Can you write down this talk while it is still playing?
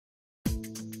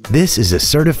This is a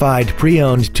certified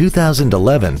pre-owned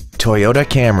 2011 Toyota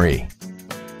Camry.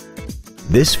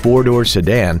 This four-door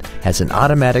sedan has an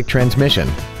automatic transmission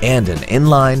and an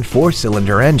inline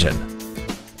four-cylinder engine.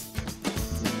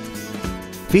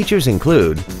 Features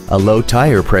include a low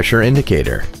tire pressure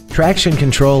indicator, traction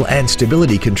control and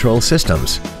stability control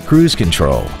systems, cruise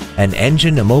control, an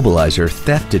engine immobilizer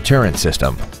theft deterrent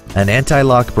system, an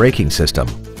anti-lock braking system,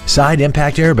 side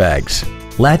impact airbags,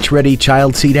 latch-ready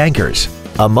child seat anchors,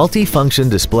 a multi-function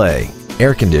display,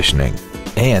 air conditioning,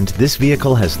 and this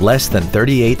vehicle has less than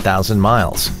 38,000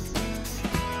 miles.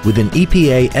 With an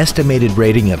EPA estimated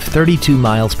rating of 32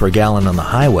 miles per gallon on the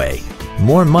highway,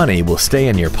 more money will stay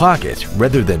in your pocket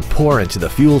rather than pour into the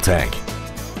fuel tank.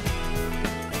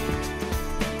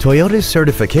 Toyota's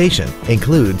certification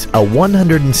includes a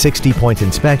 160-point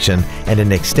inspection and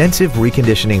an extensive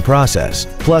reconditioning process,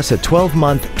 plus a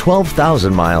 12-month,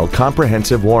 12,000-mile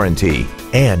comprehensive warranty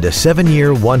and a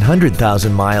 7-year,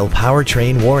 100,000-mile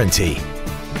powertrain warranty.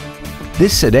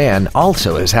 This sedan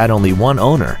also has had only one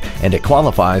owner and it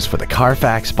qualifies for the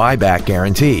Carfax buyback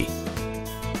guarantee.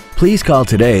 Please call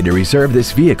today to reserve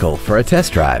this vehicle for a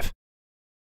test drive.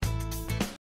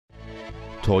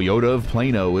 Toyota of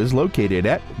Plano is located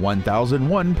at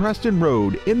 1001 Preston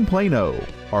Road in Plano.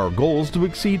 Our goal is to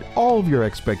exceed all of your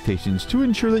expectations to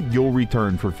ensure that you'll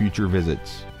return for future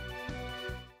visits.